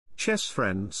chess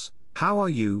friends, how are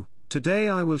you? Today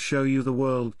I will show you the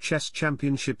World Chess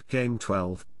Championship Game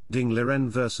 12, Ding Liren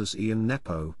vs Ian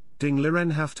Nepo. Ding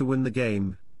Liren have to win the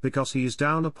game, because he is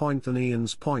down a point than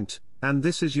Ian's point, and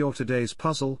this is your today's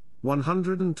puzzle,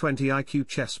 120 IQ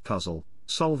chess puzzle.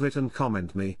 Solve it and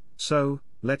comment me. So,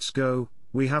 let's go.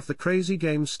 We have the crazy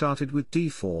game started with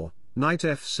d4, knight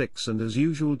f6, and as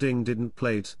usual Ding didn't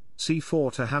play it,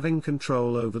 c4 to having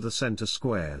control over the center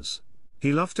squares.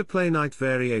 He loved to play knight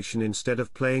variation instead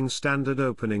of playing standard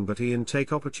opening, but Ian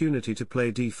take opportunity to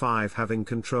play d5 having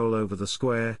control over the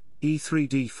square, e3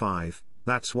 d5,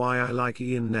 that's why I like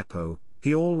Ian Nepo,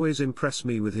 he always impress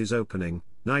me with his opening.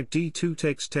 Knight d2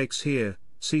 takes here,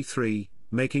 c3,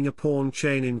 making a pawn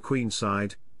chain in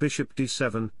queenside, bishop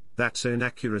d7, that's an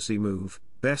inaccuracy move,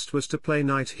 best was to play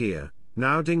knight here.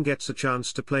 Now Ding gets a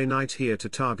chance to play knight here to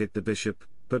target the bishop,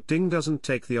 but Ding doesn't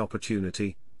take the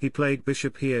opportunity, he played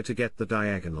bishop here to get the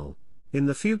diagonal. In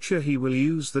the future he will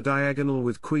use the diagonal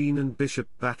with queen and bishop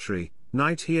battery,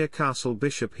 knight here castle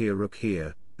bishop here rook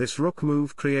here. This rook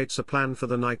move creates a plan for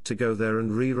the knight to go there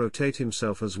and re-rotate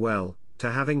himself as well, to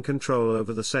having control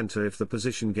over the center if the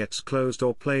position gets closed,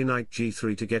 or play knight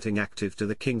g3 to getting active to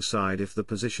the king side if the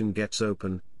position gets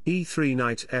open, e3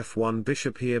 knight f1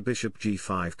 bishop here bishop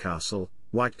g5 castle.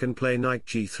 White can play knight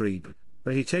g3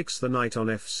 but he takes the knight on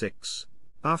f6.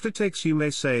 After takes you may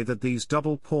say that these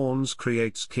double pawns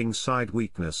creates king side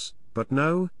weakness, but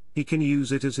no, he can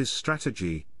use it as his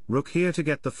strategy. Rook here to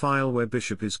get the file where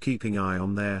bishop is keeping eye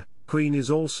on there, queen is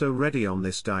also ready on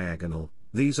this diagonal.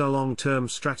 These are long-term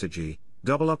strategy,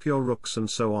 double up your rooks and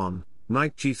so on.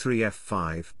 Knight g3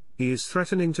 f5, he is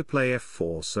threatening to play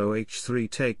f4, so h3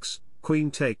 takes,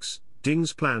 queen takes.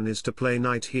 Ding's plan is to play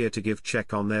knight here to give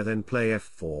check on there, then play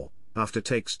f4, after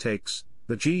takes,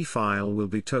 the g file will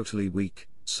be totally weak,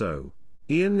 so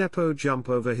Ian Nepo jump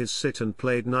over his sit and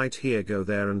played knight here go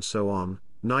there and so on.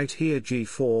 Knight here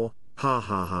g4,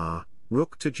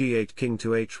 rook to g8 king to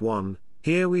h1,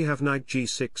 here we have knight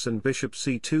g6 and bishop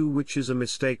c2, which is a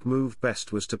mistake move.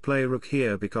 Best was to play rook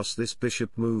here because this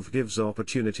bishop move gives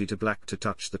opportunity to black to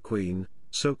touch the queen,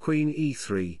 so queen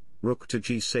e3, rook to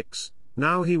g6,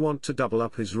 now he want to double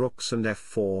up his rooks and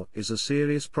f4 is a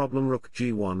serious problem. Rook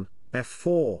g1,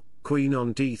 f4, queen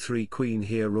on d3, queen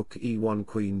here rook e1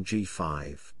 queen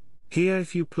g5. Here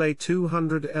if you play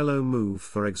 200 elo move,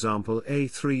 for example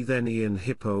a3, then Ian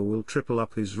Hippo will triple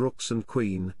up his rooks and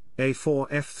queen,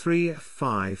 a4 f3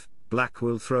 f5, black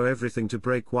will throw everything to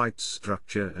break white's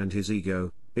structure and his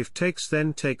ego. If takes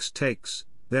then takes,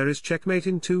 there is checkmate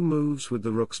in 2 moves with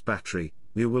the rook's battery,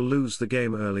 you will lose the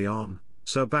game early on.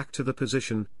 So back to the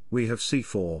position, we have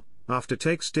c4, after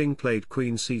takes Ding played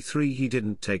queen c3, he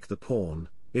didn't take the pawn.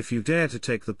 If you dare to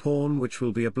take the pawn, which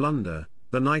will be a blunder,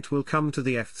 the knight will come to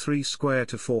the f3 square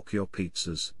to fork your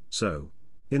pizzas. So,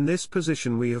 in this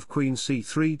position we have queen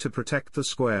c3 to protect the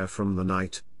square from the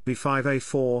knight, b5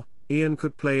 a4, Ian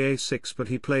could play a6 but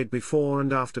he played before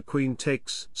and after queen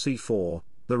takes c4,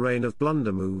 the reign of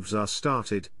blunder moves are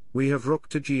started. We have rook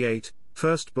to g8,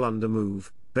 first blunder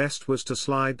move, best was to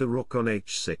slide the rook on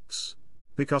h6.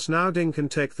 Because now Ding can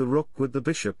take the rook with the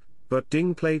bishop, but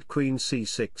Ding played queen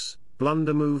c6,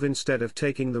 blunder move instead of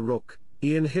taking the rook.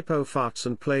 Ian Hippo farts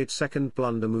and played second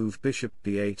blunder move bishop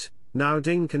b8, now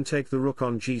Ding can take the rook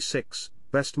on g6,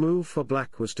 best move for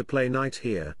black was to play knight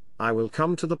here, I will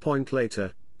come to the point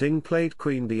later. Ding played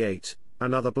queen b8,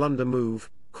 another blunder move,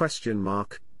 question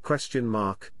mark,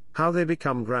 how they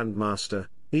become grandmaster.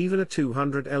 Even a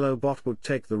 200 elo bot would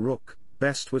take the rook,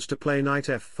 best was to play knight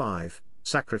f5,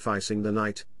 sacrificing the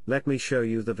knight. Let me show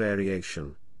you the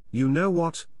variation. You know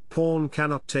what, pawn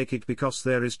cannot take it because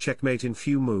there is checkmate in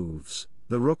few moves.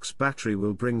 The rook's battery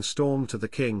will bring storm to the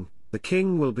king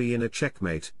will be in a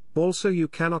checkmate. Also you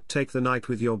cannot take the knight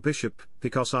with your bishop,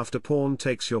 because after pawn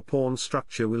takes your pawn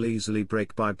structure will easily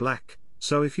break by black,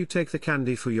 so if you take the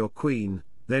candy for your queen,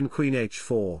 then queen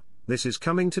h4, this is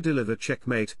coming to deliver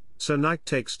checkmate, so knight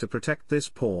takes to protect this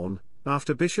pawn,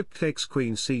 after bishop takes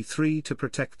queen c3 to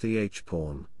protect the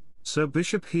h-pawn. So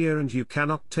bishop here and you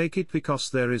cannot take it because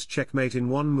there is checkmate in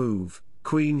 1 move,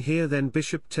 queen here then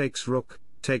bishop takes rook,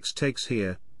 takes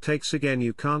here, takes again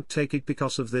you can't take it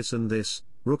because of this and this,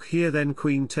 rook here then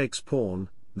queen takes pawn,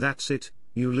 that's it,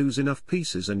 you lose enough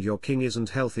pieces and your king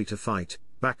isn't healthy to fight.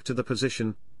 Back to the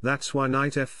position, that's why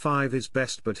knight f5 is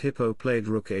best, but Hippo played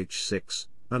rook h6,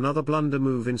 another blunder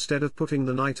move instead of putting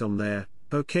the knight on there.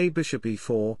 Okay, bishop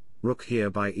e4, rook here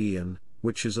by Ian,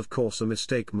 which is of course a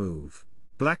mistake move.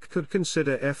 Black could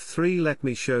consider f3. Let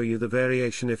me show you the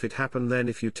variation if it happened. Then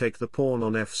if you take the pawn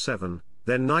on f7,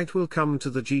 then knight will come to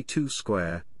the g2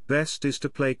 square, best is to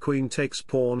play queen takes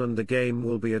pawn and the game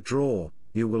will be a draw.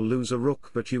 you will lose a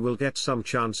rook but you will get some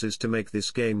chances to make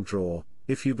this game draw.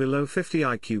 If you below 50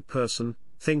 IQ person,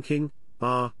 thinking,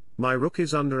 my rook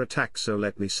is under attack so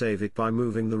let me save it by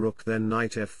moving the rook then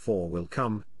knight f4 will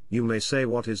come, you may say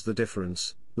what is the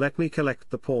difference, let me collect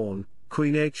the pawn,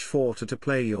 queen h4 to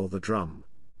play you're the drum.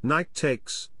 Knight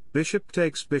takes, bishop to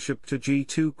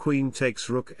g2 queen takes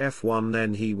rook f1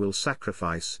 then he will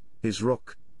sacrifice his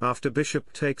rook, after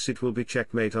bishop takes it will be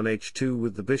checkmate on h2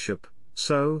 with the bishop,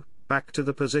 so, back to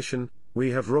the position,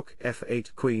 we have rook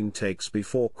f8 queen takes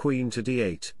before queen to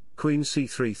d8, queen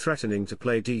c3 threatening to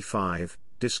play d5,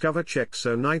 discover check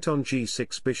so knight on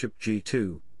g6 bishop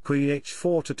g2, queen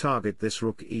h4 to target this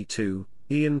rook e2,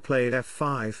 Ian played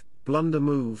f5, blunder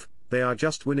move, they are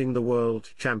just winning the world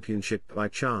championship by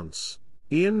chance.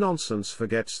 Ian nonsense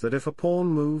forgets that if a pawn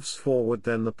moves forward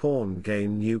then the pawn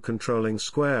gain new controlling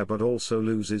square but also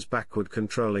loses backward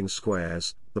controlling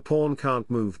squares, the pawn can't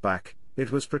move back,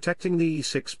 it was protecting the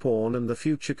e6 pawn and the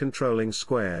future controlling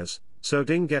squares, so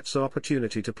Ding gets an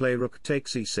opportunity to play rook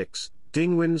takes e6,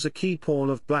 Ding wins a key pawn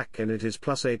of black and it is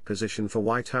 +8 position for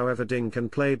white however Ding can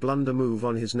play blunder move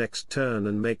on his next turn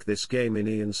and make this game in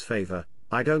Ian's favor,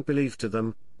 I don't believe to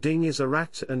them, Ding is a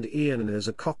rat and Ian is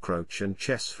a cockroach and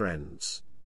chess friends.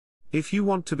 If you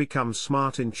want to become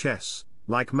smart in chess,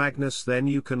 like Magnus then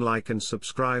you can like and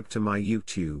subscribe to my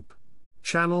YouTube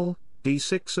channel,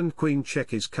 d6 and queen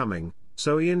check is coming,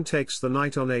 so Ian takes the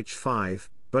knight on h5,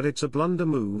 but it's a blunder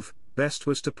move, best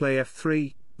was to play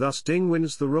f3, thus Ding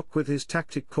wins the rook with his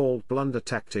tactic called blunder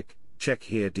tactic, check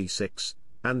here d6,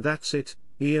 and that's it,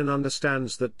 Ian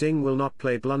understands that Ding will not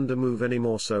play blunder move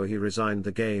anymore so he resigned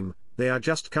the game, they are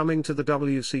just coming to the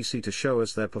WCC to show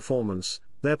us their performance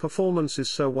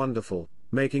is so wonderful,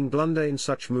 making blunder in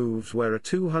such moves where a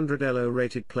 200 ELO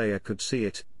rated player could see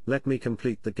it, let me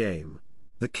complete the game.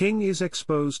 The king is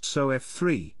exposed so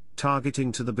f3,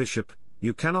 targeting to the bishop,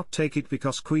 you cannot take it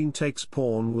because queen takes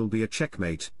pawn will be a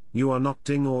checkmate, you are not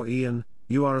Ding or Ian,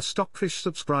 you are a Stockfish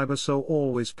subscriber so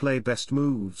always play best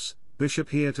moves, bishop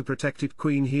here to protect it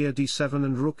queen here d7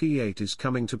 and rook e8 is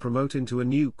coming to promote into a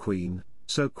new queen,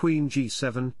 so queen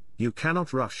g7, you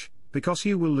cannot rush, because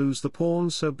you will lose the pawn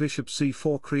so bishop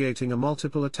c4 creating a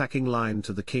multiple attacking line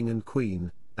to the king and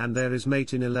queen, and there is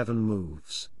mate in 11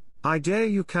 moves. I dare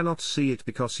you cannot see it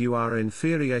because you are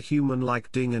inferior human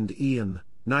like Ding and Ian,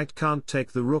 knight can't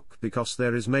take the rook because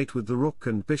there is mate with the rook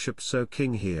and bishop so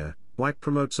king here, white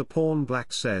promotes a pawn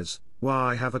black says,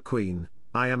 why I have a queen,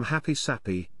 I am happy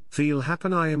sappy, feel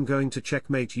happen I am going to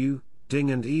checkmate you, Ding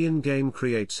and Ian game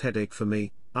creates headache for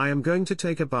me, I am going to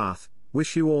take a bath,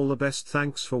 wish you all the best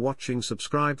thanks for watching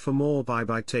subscribe for more bye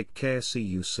bye take care see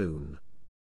you soon.